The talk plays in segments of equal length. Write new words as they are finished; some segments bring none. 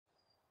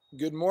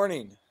Good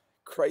morning.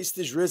 Christ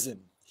is risen.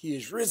 He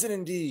is risen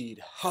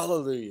indeed.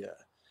 Hallelujah.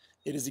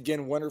 It is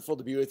again wonderful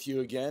to be with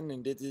you again,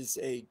 and it is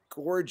a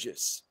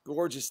gorgeous,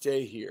 gorgeous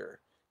day here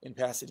in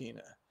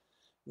Pasadena.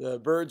 The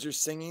birds are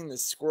singing, the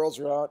squirrels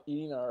are out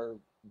eating our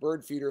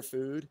bird feeder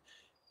food,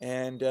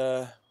 and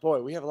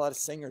boy, we have a lot of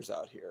singers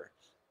out here.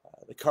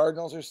 The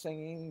cardinals are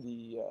singing,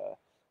 the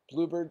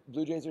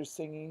blue jays are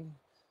singing.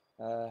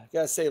 I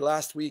gotta say,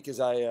 last week as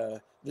I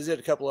visited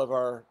a couple of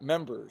our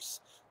members,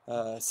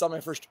 saw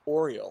my first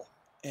oriole,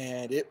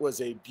 and it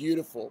was a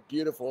beautiful,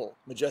 beautiful,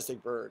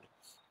 majestic bird.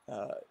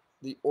 Uh,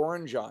 the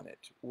orange on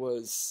it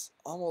was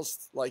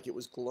almost like it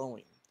was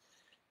glowing.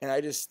 And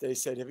they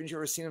said, haven't you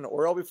ever seen an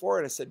oriole before?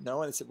 And I said,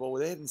 no. And they said, well,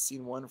 they hadn't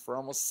seen one for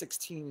almost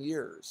 16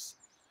 years.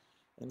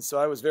 And so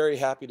I was very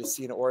happy to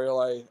see an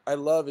oriole. I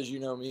love, as you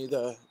know me,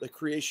 the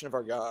creation of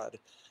our God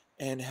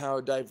and how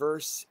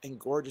diverse and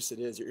gorgeous it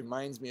is. It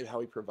reminds me of how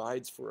he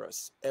provides for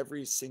us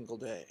every single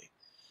day.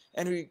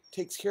 And he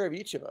takes care of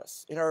each of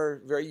us in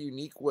our very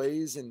unique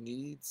ways and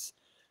needs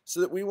so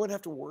that we wouldn't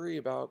have to worry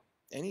about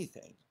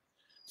anything.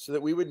 So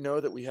that we would know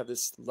that we have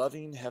this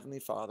loving Heavenly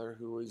Father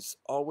who is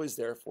always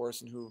there for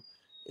us and who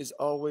is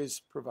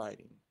always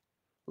providing.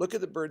 Look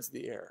at the birds of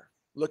the air.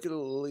 Look at the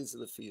lilies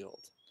of the field.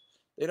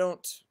 They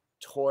don't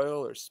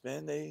toil or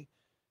spin, they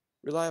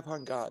rely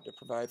upon God to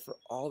provide for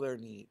all their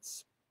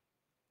needs.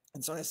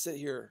 And so I sit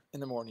here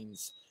in the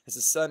mornings as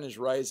the sun is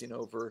rising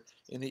over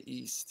in the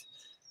east.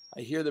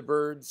 I hear the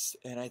birds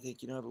and I think,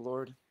 the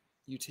Lord,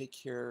 you take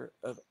care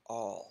of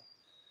all.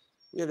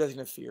 We have nothing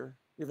to fear.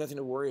 We have nothing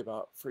to worry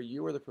about, for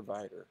you are the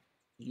provider.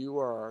 You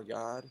are our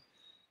God,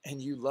 and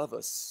you love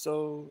us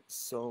so,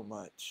 so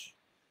much.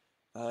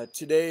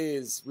 Today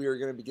is we are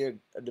going to begin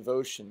a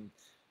devotion.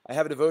 I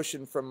have a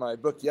devotion from my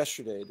book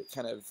yesterday that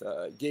kind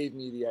of gave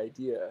me the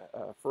idea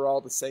for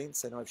all the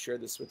saints. I know I've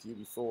shared this with you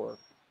before.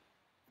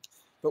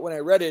 But when I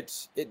read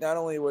it, it not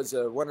only was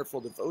a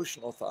wonderful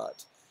devotional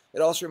thought,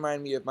 it also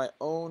reminded me of my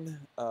own,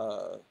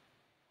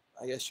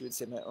 I guess you would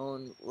say, my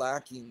own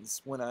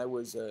lackings when I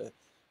was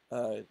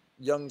a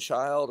young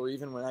child or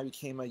even when I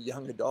became a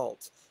young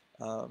adult.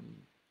 Um,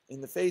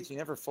 in the faith, you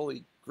never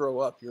fully grow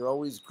up. You're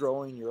always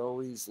growing, you're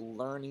always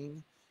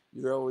learning,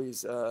 you're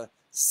always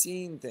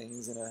seeing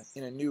things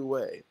in a new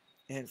way.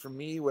 And for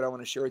me, what I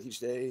want to share with you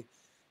today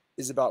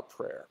is about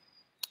prayer.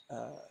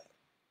 Uh,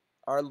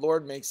 our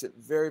Lord makes it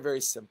very,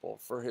 very simple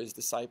for his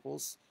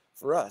disciples,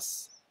 for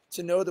us,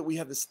 to know that we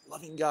have this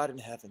loving God in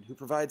heaven who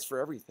provides for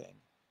everything.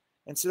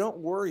 And so don't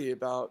worry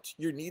about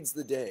your needs of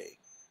the day,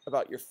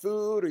 about your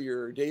food or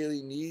your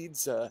daily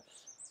needs,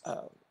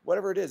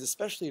 whatever it is,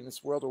 especially in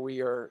this world where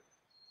we are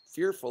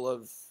fearful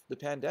of the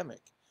pandemic.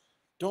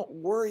 Don't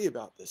worry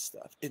about this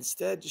stuff.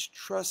 Instead, just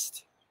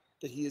trust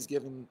that he has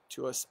given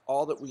to us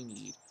all that we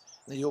need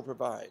and that he'll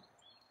provide.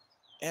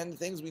 And the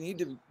things we need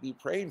to be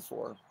praying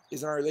for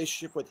is in our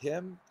relationship with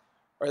him,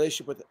 our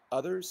relationship with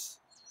others,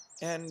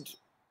 and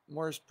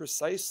more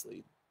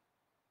precisely,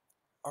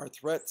 our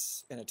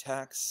threats and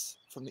attacks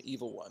from the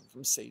evil one,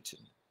 from Satan.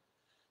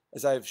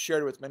 As I've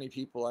shared with many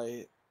people,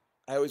 I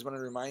always want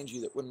to remind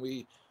you that when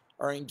we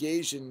are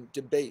engaged in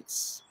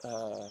debates,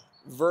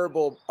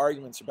 verbal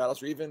arguments or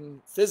battles, or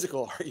even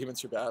physical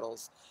arguments or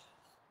battles,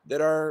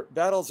 that our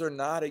battles are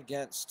not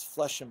against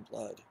flesh and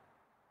blood,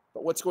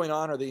 but what's going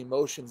on are the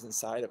emotions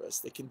inside of us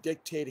that can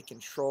dictate and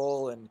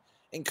control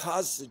and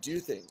cause us to do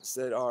things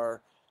that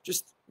are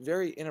just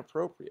very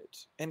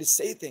inappropriate and to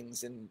say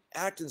things and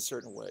act in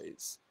certain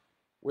ways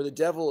where the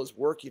devil is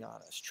working on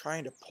us,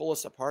 trying to pull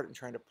us apart and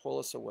trying to pull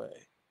us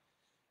away.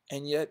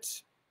 And yet,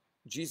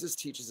 Jesus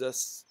teaches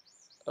us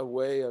a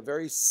way, a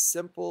very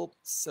simple,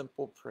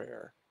 simple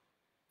prayer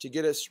to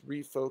get us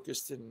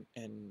refocused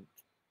and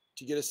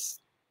to get us,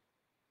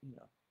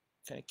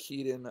 kind of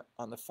keyed in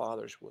on the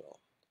Father's will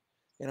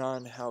and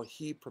on how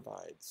he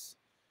provides,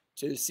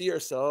 to see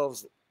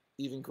ourselves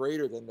even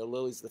greater than the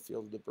lilies of the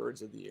field, the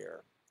birds of the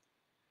air.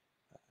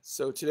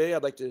 So today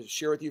I'd like to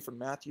share with you from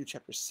Matthew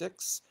chapter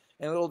 6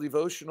 and a little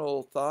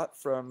devotional thought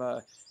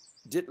from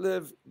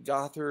Ditlev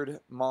Gothard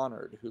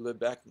Monard, who lived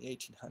back in the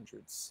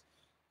 1800s.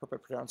 Hope I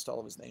pronounced all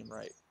of his name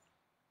right.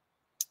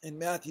 In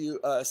Matthew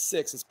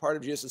 6, it's part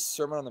of Jesus'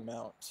 Sermon on the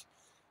Mount,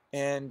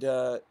 and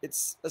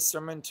it's a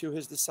sermon to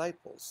his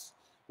disciples.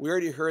 We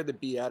already heard the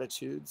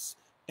Beatitudes,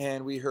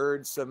 and we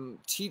heard some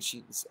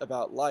teachings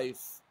about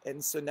life,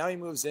 and so now he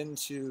moves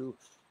into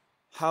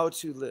how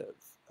to live,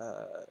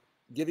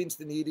 giving to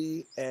the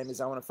needy, and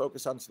as I want to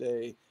focus on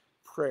today,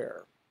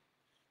 prayer.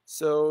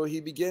 So he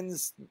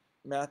begins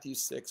Matthew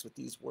 6 with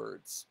these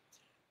words: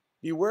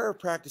 beware of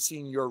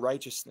practicing your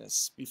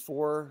righteousness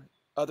before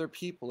other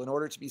people in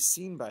order to be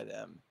seen by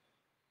them,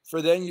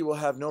 for then you will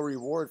have no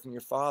reward from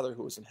your Father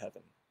who is in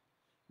heaven.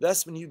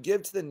 Thus, when you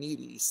give to the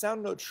needy,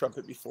 sound no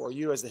trumpet before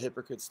you, as the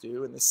hypocrites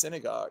do in the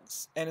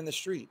synagogues and in the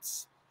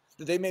streets,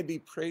 that they may be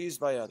praised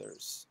by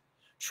others.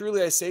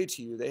 Truly I say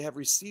to you, they have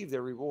received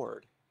their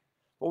reward.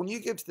 But when you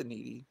give to the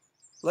needy,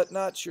 let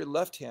not your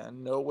left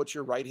hand know what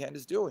your right hand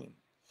is doing,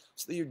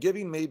 so that your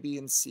giving may be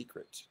in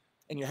secret,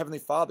 and your heavenly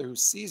Father who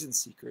sees in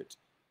secret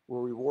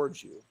will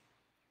reward you.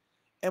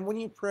 And when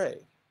you pray,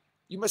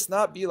 You must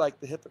not be like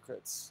the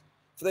hypocrites,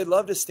 for they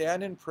love to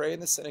stand and pray in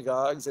the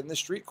synagogues and the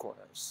street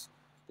corners,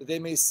 that they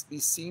may be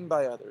seen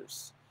by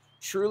others.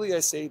 Truly I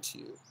say to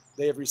you,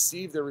 they have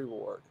received their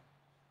reward.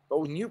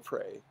 But when you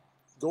pray,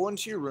 go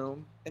into your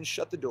room and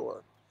shut the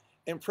door,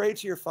 and pray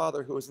to your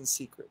Father who is in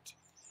secret,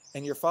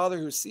 and your Father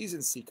who sees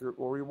in secret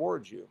will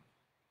reward you.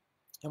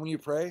 And when you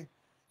pray,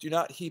 do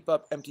not heap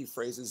up empty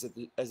phrases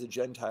as the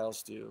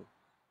Gentiles do,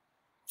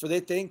 for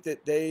they think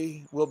that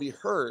they will be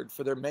heard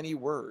for their many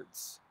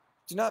words.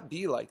 Do not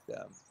be like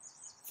them,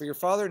 for your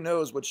Father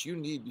knows what you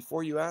need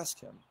before you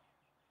ask him.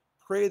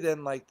 Pray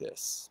then like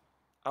this: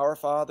 Our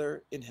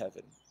Father in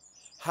heaven,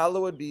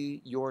 hallowed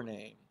be your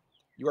name.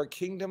 Your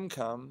kingdom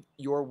come,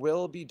 your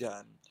will be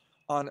done,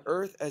 on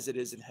earth as it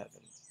is in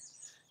heaven.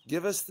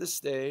 Give us this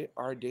day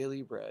our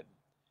daily bread,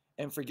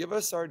 and forgive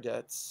us our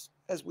debts,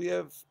 as we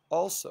have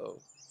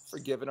also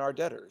forgiven our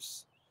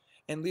debtors.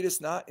 And lead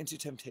us not into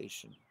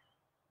temptation,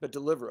 but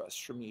deliver us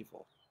from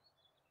evil.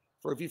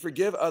 For if you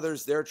forgive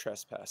others their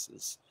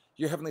trespasses,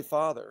 your heavenly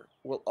Father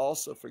will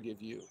also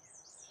forgive you.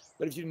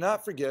 But if you do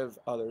not forgive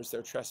others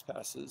their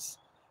trespasses,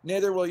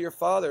 neither will your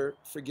Father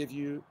forgive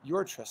you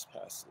your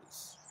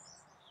trespasses.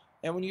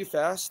 And when you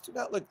fast, do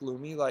not look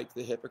gloomy like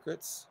the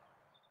hypocrites,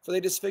 for they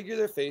disfigure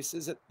their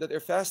faces that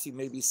their fasting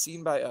may be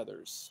seen by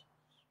others.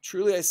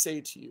 Truly I say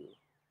to you,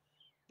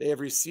 they have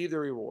received their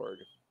reward.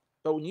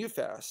 But when you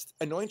fast,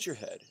 anoint your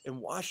head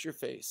and wash your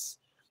face,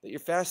 that your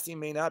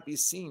fasting may not be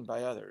seen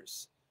by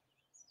others,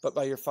 but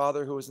by your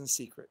Father who is in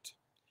secret.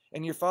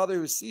 And your Father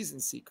who sees in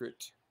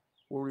secret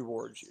will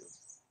reward you.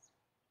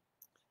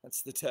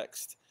 That's the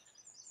text.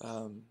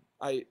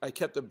 I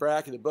kept the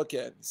bracket, the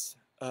bookends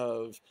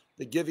of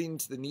the giving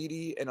to the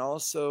needy and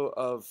also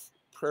of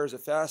prayers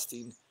of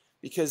fasting,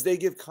 because they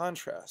give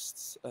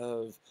contrasts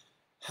of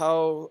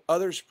how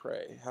others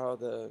pray, how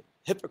the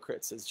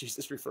hypocrites, as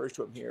Jesus refers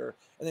to them here,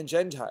 and then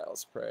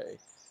Gentiles pray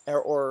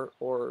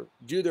or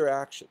do their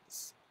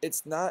actions.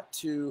 It's not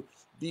to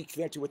be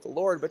connected with the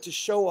Lord, but to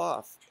show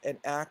off and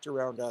act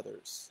around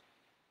others.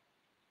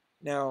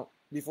 Now,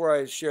 before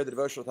I share the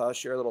devotional thought, I'll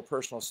share a little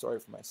personal story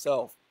for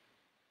myself.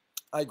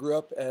 I grew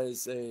up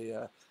as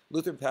a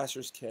Lutheran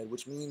pastor's kid,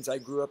 which means I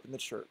grew up in the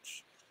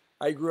church.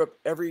 I grew up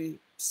every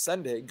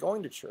Sunday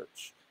going to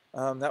church.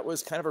 That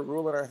was kind of a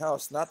rule in our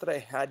house. Not that I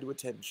had to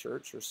attend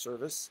church or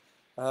service.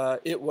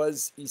 It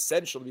was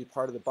essential to be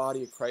part of the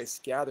body of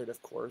Christ gathered,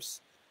 of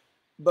course.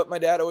 But my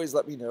dad always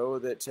let me know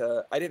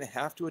that I didn't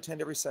have to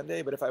attend every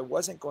Sunday, but if I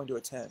wasn't going to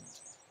attend,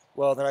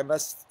 well, then I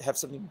must have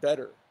something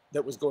better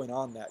that was going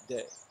on that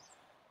day.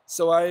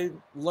 So I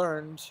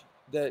learned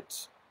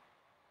that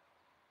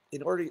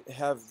in order to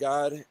have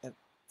God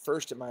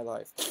first in my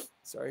life,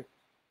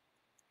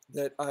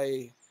 that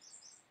I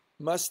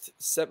must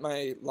set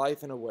my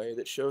life in a way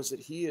that shows that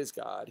he is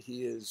God,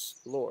 he is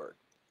Lord.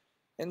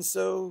 And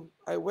so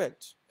I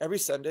went every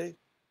Sunday,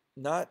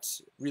 not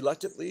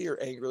reluctantly or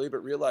angrily,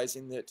 but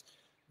realizing that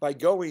by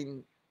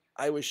going,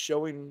 I was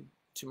showing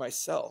to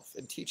myself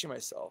and teaching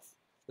myself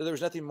that there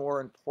was nothing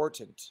more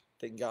important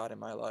than God in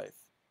my life.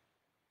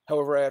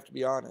 However, I have to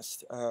be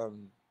honest.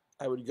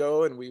 I would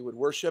go and we would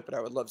worship, and I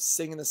would love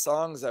singing the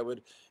songs. I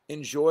would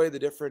enjoy the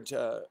different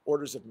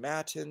orders of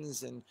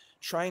matins, and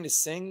trying to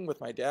sing with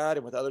my dad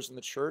and with others in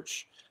the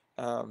church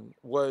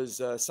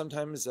was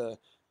sometimes a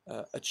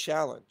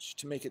challenge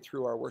to make it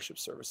through our worship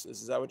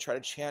services. As I would try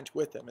to chant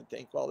with them and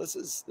think, well, this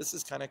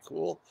is kind of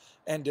cool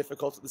and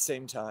difficult at the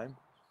same time.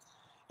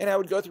 And I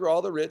would go through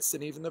all the writs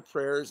and even the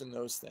prayers and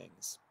those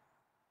things.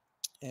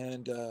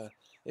 And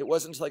it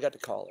wasn't until I got to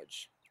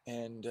college.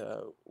 And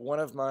one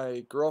of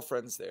my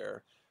girlfriends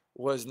there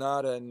was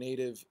not a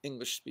native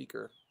English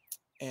speaker.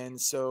 And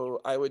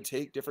so I would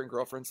take different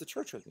girlfriends to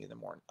church with me in the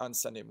morning on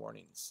Sunday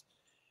mornings.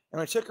 And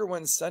when I took her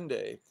one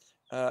Sunday,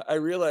 I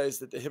realized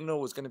that the hymnal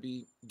was going to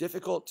be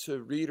difficult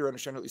to read or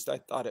understand, or at least I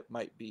thought it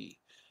might be.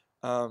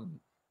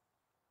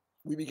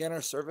 We began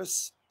our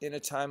service in a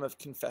time of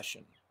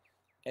confession.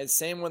 And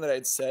same one that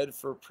I'd said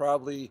for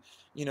probably,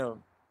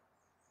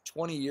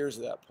 20 years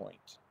at that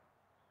point.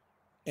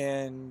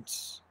 And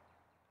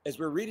as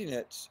we're reading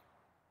it,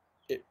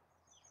 it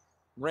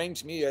rang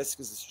to me, yes,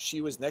 because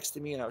she was next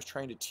to me and I was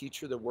trying to teach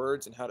her the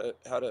words and how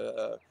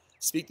to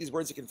speak these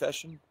words of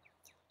confession,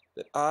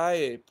 that I,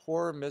 a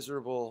poor,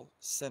 miserable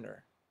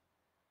sinner.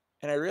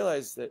 And I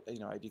realized that,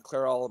 I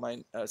declare all of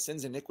my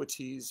sins and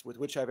iniquities with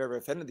which I've ever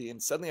offended thee.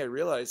 And suddenly I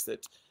realized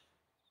that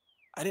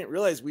I didn't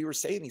realize we were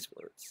saying these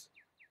words,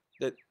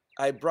 that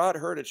I brought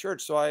her to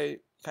church. So I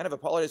kind of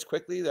apologized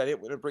quickly that I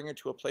didn't want to bring her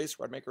to a place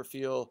where I'd make her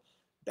feel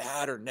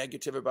bad or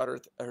negative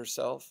about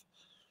herself.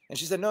 And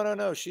she said,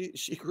 no.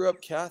 She grew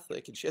up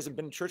Catholic and she hasn't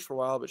been to church for a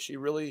while, but she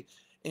really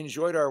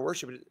enjoyed our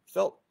worship. It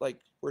felt like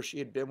where she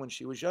had been when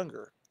she was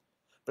younger.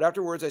 But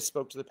afterwards, I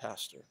spoke to the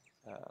pastor.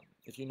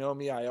 If you know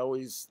me, I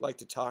always like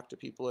to talk to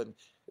people and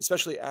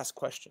especially ask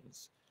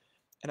questions.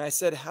 And I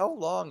said, how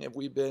long have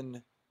we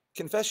been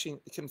confessing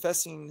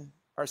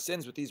our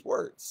sins with these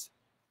words?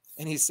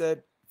 And he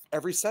said,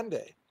 every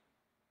Sunday.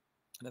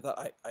 And I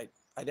thought,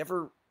 I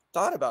never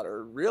thought about it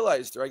or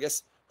realized or I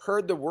guess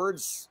heard the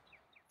words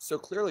so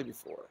clearly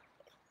before.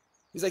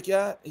 He's like,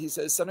 yeah, he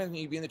says, sometimes when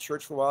you be in the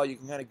church for a while, you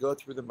can kind of go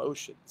through the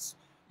motions.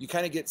 You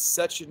kind of get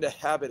such into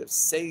habit of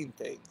saying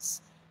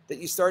things that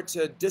you start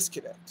to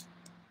disconnect,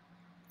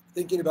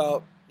 thinking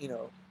about,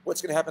 what's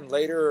going to happen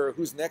later, or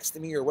who's next to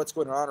me, or what's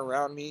going on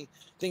around me,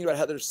 thinking about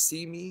how others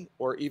see me,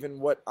 or even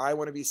what I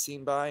want to be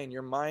seen by, and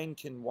your mind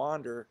can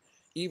wander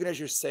even as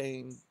you're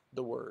saying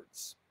the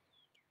words.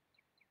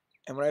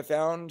 And what I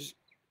found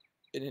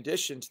in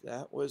addition to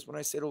that was when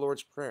I say the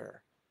Lord's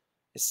Prayer,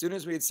 as soon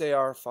as we'd say,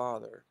 Our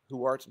Father,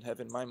 who art in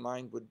heaven, my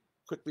mind would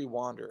quickly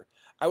wander.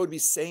 I would be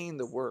saying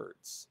the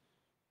words,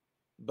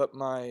 but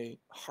my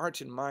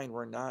heart and mind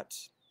were not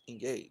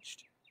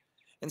engaged.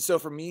 And so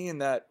for me, in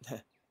that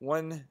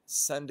one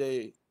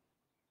Sunday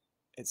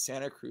at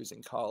Santa Cruz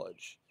in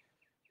college,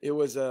 it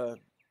was a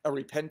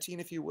repenting,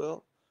 if you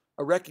will,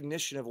 a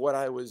recognition of what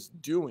I was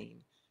doing,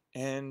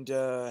 and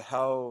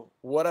how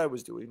what I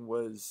was doing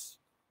was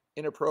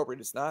inappropriate.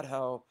 It's not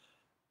how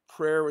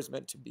prayer was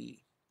meant to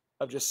be,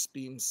 of just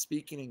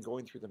speaking and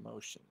going through the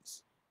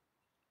motions.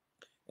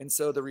 And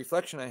so the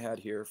reflection I had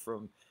here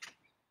from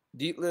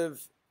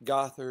Detlev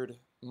Gothard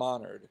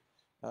Monard,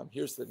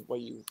 here's the way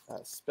you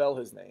spell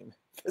his name,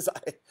 because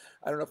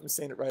I don't know if I'm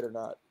saying it right or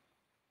not,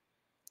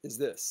 is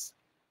this: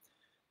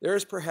 there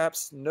is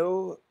perhaps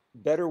no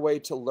better way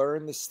to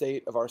learn the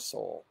state of our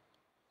soul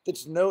than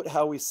to note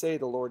how we say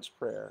the Lord's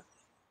Prayer.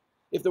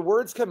 If the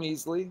words come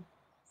easily,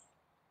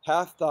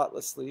 half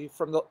thoughtlessly,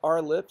 from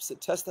our lips,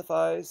 it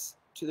testifies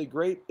to the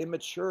great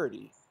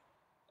immaturity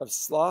of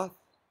sloth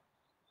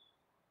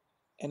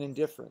and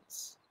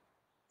indifference.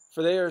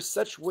 For they are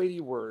such weighty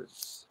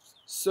words,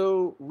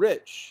 so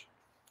rich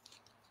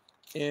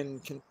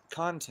in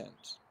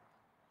content.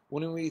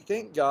 When we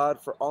thank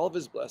God for all of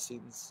his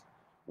blessings,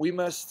 we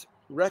must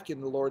reckon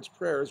the Lord's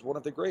Prayer as one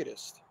of the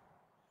greatest.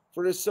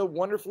 For it is so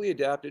wonderfully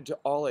adapted to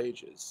all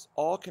ages,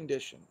 all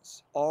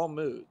conditions, all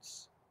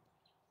moods.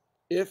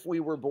 If we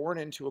were born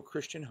into a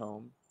Christian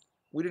home,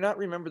 we do not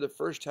remember the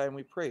first time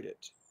we prayed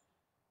it,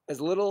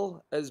 as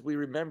little as we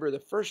remember the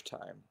first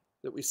time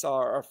that we saw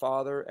our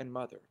father and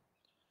mother.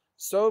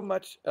 So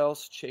much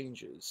else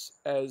changes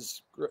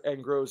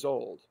and grows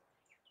old,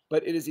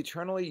 but it is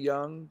eternally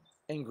young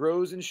and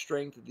grows in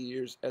strength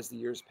as the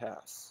years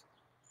pass.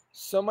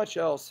 So much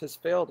else has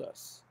failed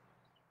us,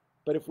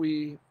 but if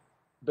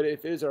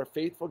it is our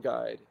faithful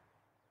guide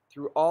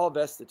through all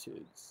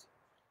vicissitudes,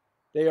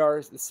 they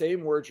are the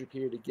same words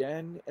repeated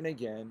again and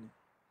again,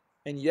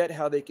 and yet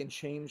how they can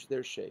change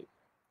their shape,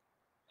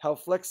 how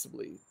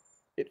flexibly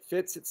it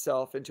fits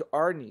itself into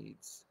our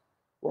needs,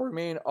 will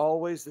remain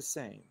always the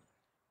same,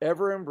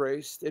 ever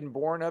embraced and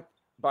borne up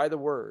by the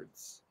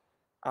words,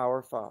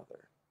 Our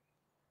Father.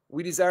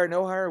 We desire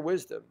no higher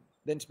wisdom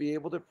than to be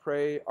able to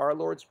pray our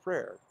Lord's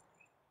Prayer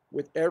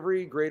with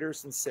every greater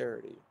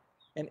sincerity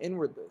and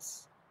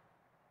inwardness,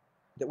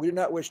 that we do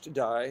not wish to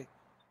die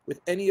with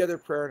any other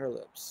prayer on our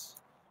lips.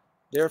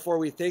 Therefore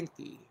we thank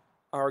thee,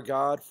 our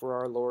God, for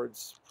our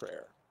Lord's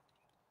Prayer.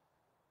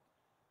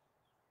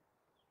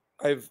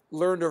 I've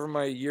learned over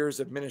my years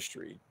of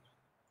ministry,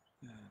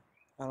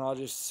 and I'll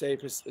just say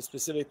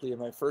specifically in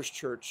my first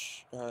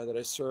church that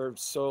I served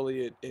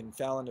solely in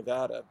Fallon,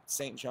 Nevada,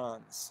 St.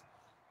 John's.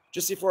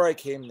 Just before I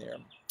came there,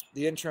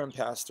 the interim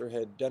pastor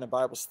had done a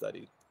Bible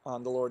study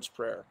on the Lord's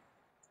Prayer.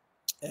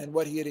 And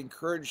what he had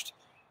encouraged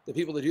the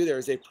people to do there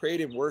as they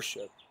prayed in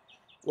worship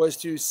was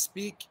to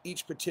speak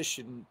each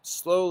petition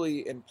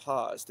slowly and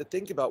pause, to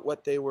think about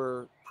what they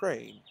were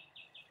praying.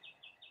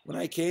 When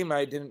I came,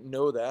 I didn't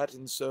know that,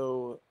 and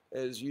so,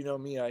 as you know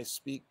me, I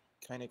speak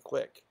kind of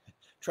quick.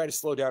 Try to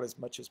slow down as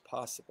much as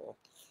possible.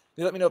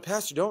 They let me know,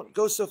 Pastor, don't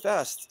go so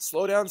fast.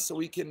 Slow down so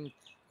we can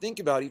think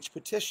about each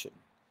petition.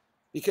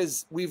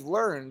 Because we've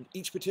learned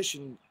each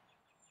petition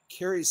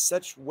carries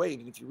such weight.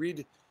 And if you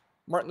read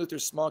Martin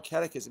Luther's Small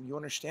Catechism, you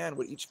understand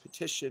what each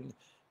petition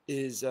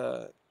is,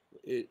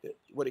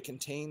 what it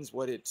contains,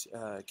 what it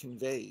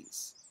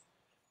conveys.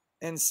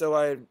 And so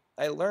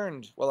I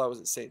learned while I was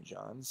at St.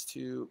 John's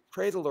to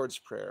pray the Lord's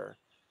Prayer,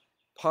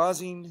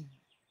 pausing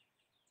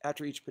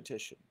after each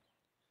petition,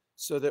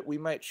 so that we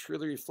might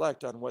truly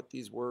reflect on what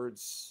these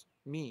words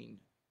mean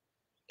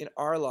in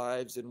our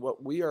lives and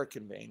what we are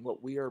conveying,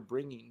 what we are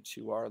bringing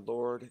to our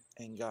Lord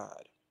and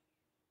God.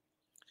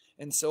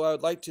 And so I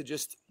would like to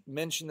just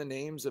mention the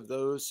names of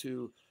those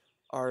who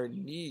are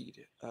in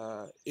need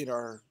in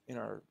our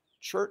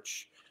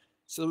church,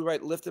 so that we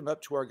might lift them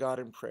up to our God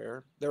in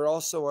prayer. They're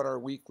also on our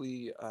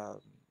weekly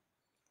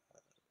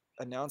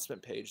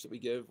announcement page that we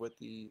give with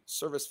the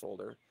service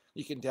folder.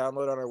 You can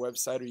download on our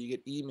website, or you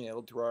get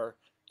emailed through our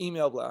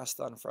email blast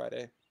on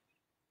Friday.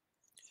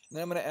 And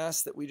then I'm going to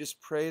ask that we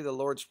just pray the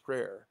Lord's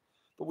Prayer,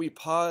 but we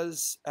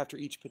pause after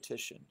each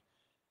petition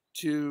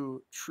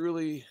to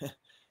truly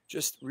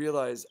just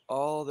realize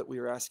all that we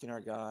are asking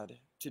our God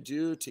to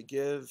do, to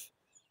give,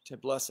 to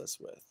bless us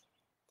with.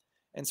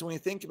 And so when we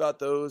think about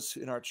those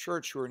in our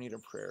church who are in need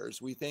of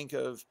prayers, we think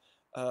of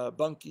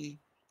Bunky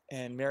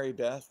and Mary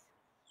Beth,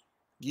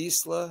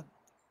 Gisela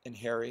and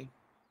Harry,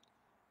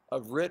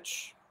 of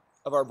Rich,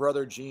 of our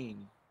brother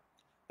Gene,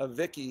 of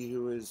Vicky,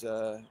 who is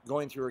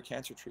going through her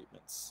cancer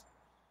treatments,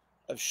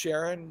 of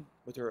Sharon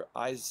with her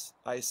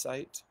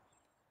eyesight,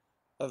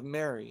 of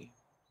Mary,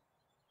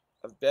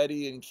 of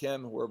Betty and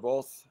Kim, who are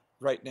both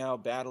right now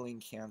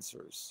battling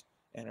cancers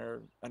and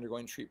are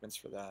undergoing treatments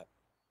for that.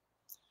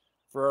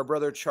 For our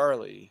brother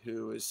Charlie,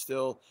 who is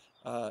still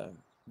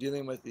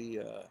dealing with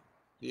the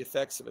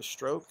effects of a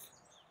stroke.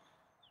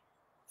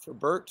 For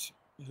Bert,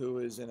 who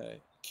is in a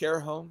care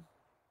home.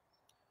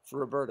 For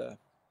Roberta.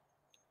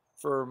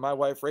 For my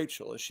wife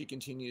Rachel, as she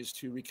continues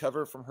to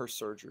recover from her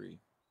surgery.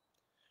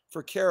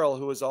 For Carol,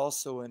 who is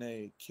also in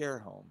a care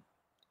home.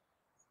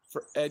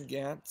 For Ed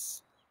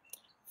Gantz.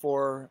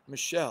 For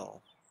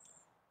Michelle,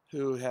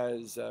 who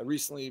has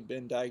recently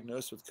been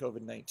diagnosed with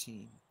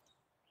COVID-19.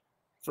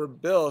 For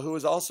Bill, who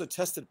was also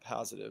tested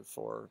positive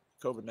for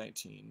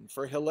COVID-19.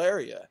 For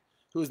Hilaria,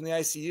 who is in the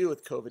ICU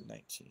with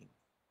COVID-19.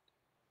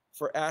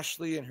 For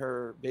Ashley and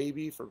her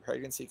baby for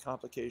pregnancy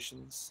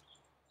complications.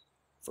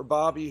 For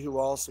Bobby, who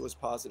also was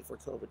positive for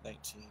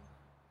COVID-19.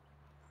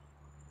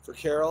 For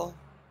Carol,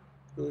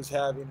 who is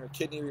having her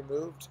kidney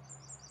removed.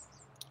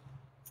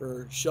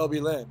 For Shelby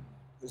Lynn,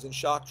 who's in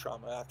shock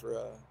trauma after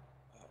a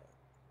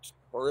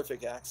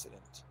horrific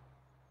accident.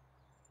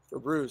 For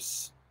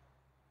Bruce,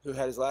 who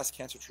had his last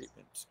cancer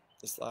treatment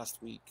this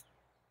last week.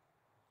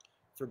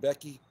 For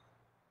Becky,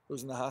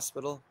 who's in the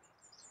hospital.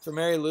 For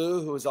Mary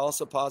Lou, who is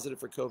also positive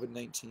for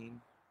COVID-19.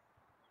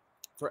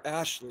 For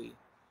Ashley,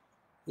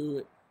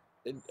 who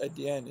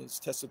again is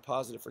tested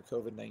positive for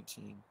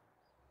COVID-19.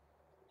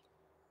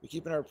 We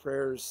keep in our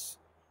prayers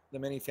the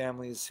many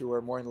families who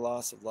are mourning the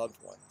loss of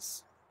loved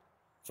ones.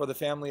 For the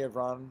family of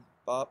Ron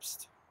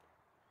Bobst.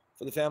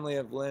 For the family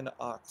of Lynn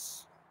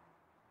Ox.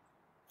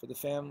 For the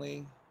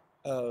family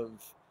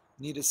of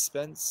Nita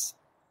Spence,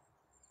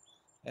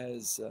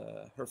 as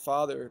her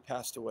father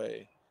passed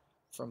away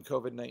from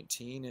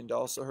COVID-19, and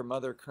also her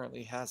mother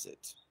currently has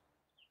it.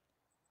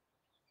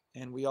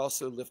 And we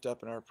also lift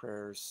up in our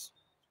prayers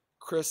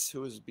Chris,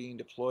 who is being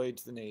deployed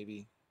to the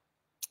Navy,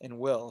 and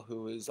Will,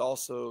 who is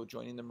also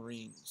joining the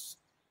Marines.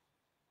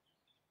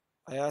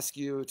 I ask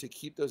you to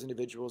keep those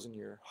individuals in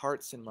your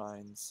hearts and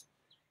minds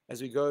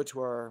as we go to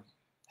our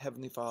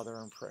Heavenly Father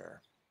in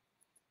prayer.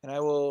 And I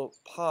will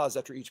pause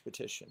after each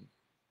petition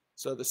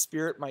so the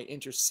Spirit might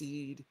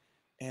intercede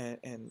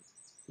and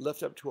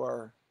lift up to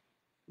our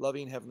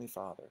loving Heavenly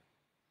Father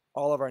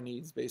all of our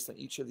needs based on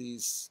each of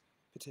these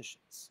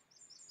petitions.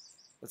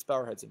 Let's bow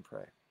our heads and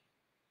pray.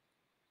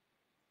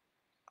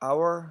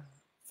 Our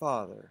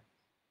Father,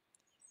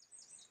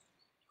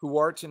 who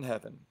art in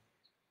heaven,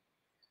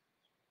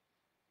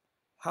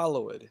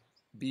 hallowed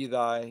be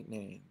thy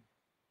name.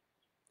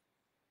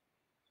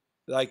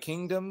 Thy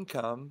kingdom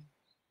come,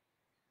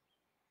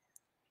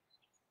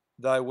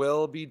 thy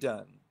will be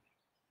done,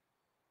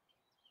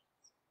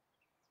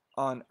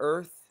 on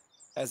earth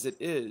as it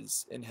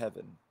is in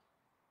heaven.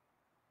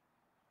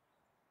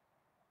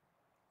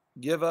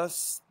 Give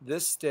us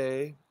this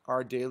day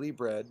our daily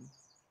bread,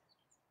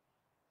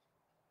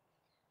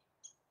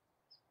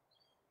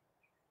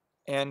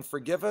 and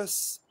forgive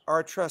us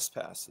our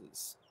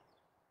trespasses,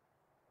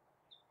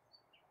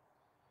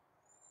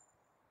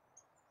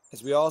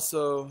 as we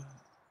also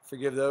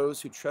forgive those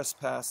who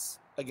trespass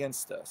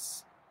against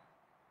us.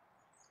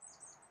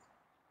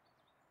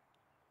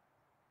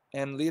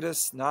 And lead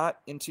us not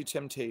into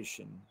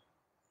temptation,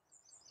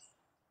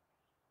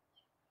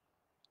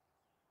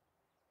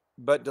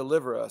 but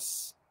deliver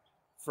us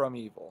from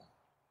evil.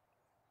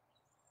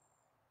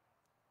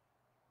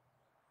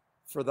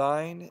 For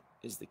thine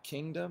is the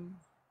kingdom,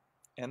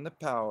 and the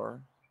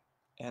power,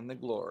 and the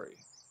glory,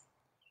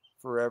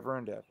 forever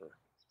and ever.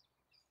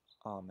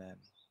 Amen.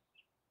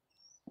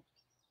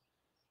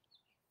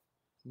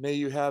 May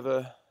you have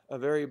a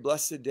very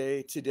blessed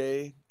day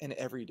today and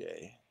every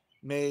day.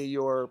 May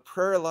your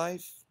prayer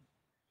life,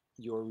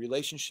 your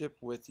relationship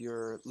with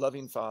your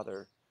loving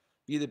Father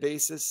be the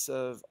basis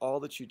of all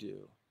that you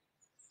do.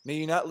 May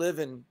you not live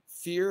in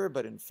fear,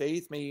 but in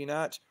faith. May you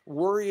not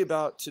worry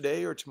about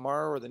today or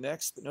tomorrow or the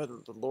next, but know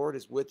that the Lord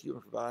is with you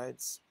and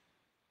provides.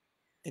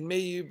 And may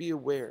you be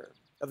aware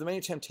of the many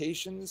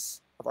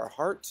temptations of our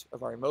heart,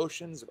 of our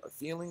emotions, of our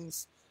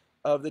feelings,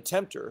 of the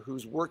tempter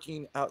who's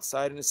working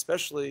outside, and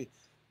especially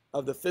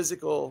of the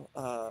physical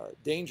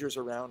dangers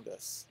around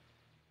us.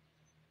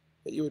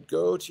 That you would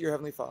go to your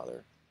Heavenly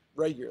Father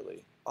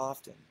regularly,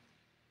 often,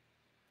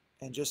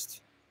 and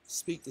just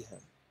speak to Him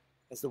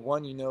as the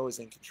one you know is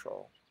in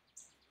control,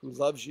 who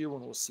loves you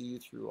and will see you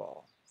through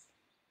all.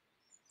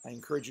 I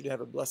encourage you to have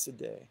a blessed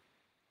day.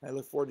 I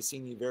look forward to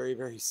seeing you very,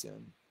 very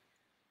soon.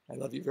 I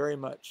love you very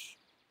much,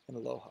 and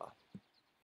aloha.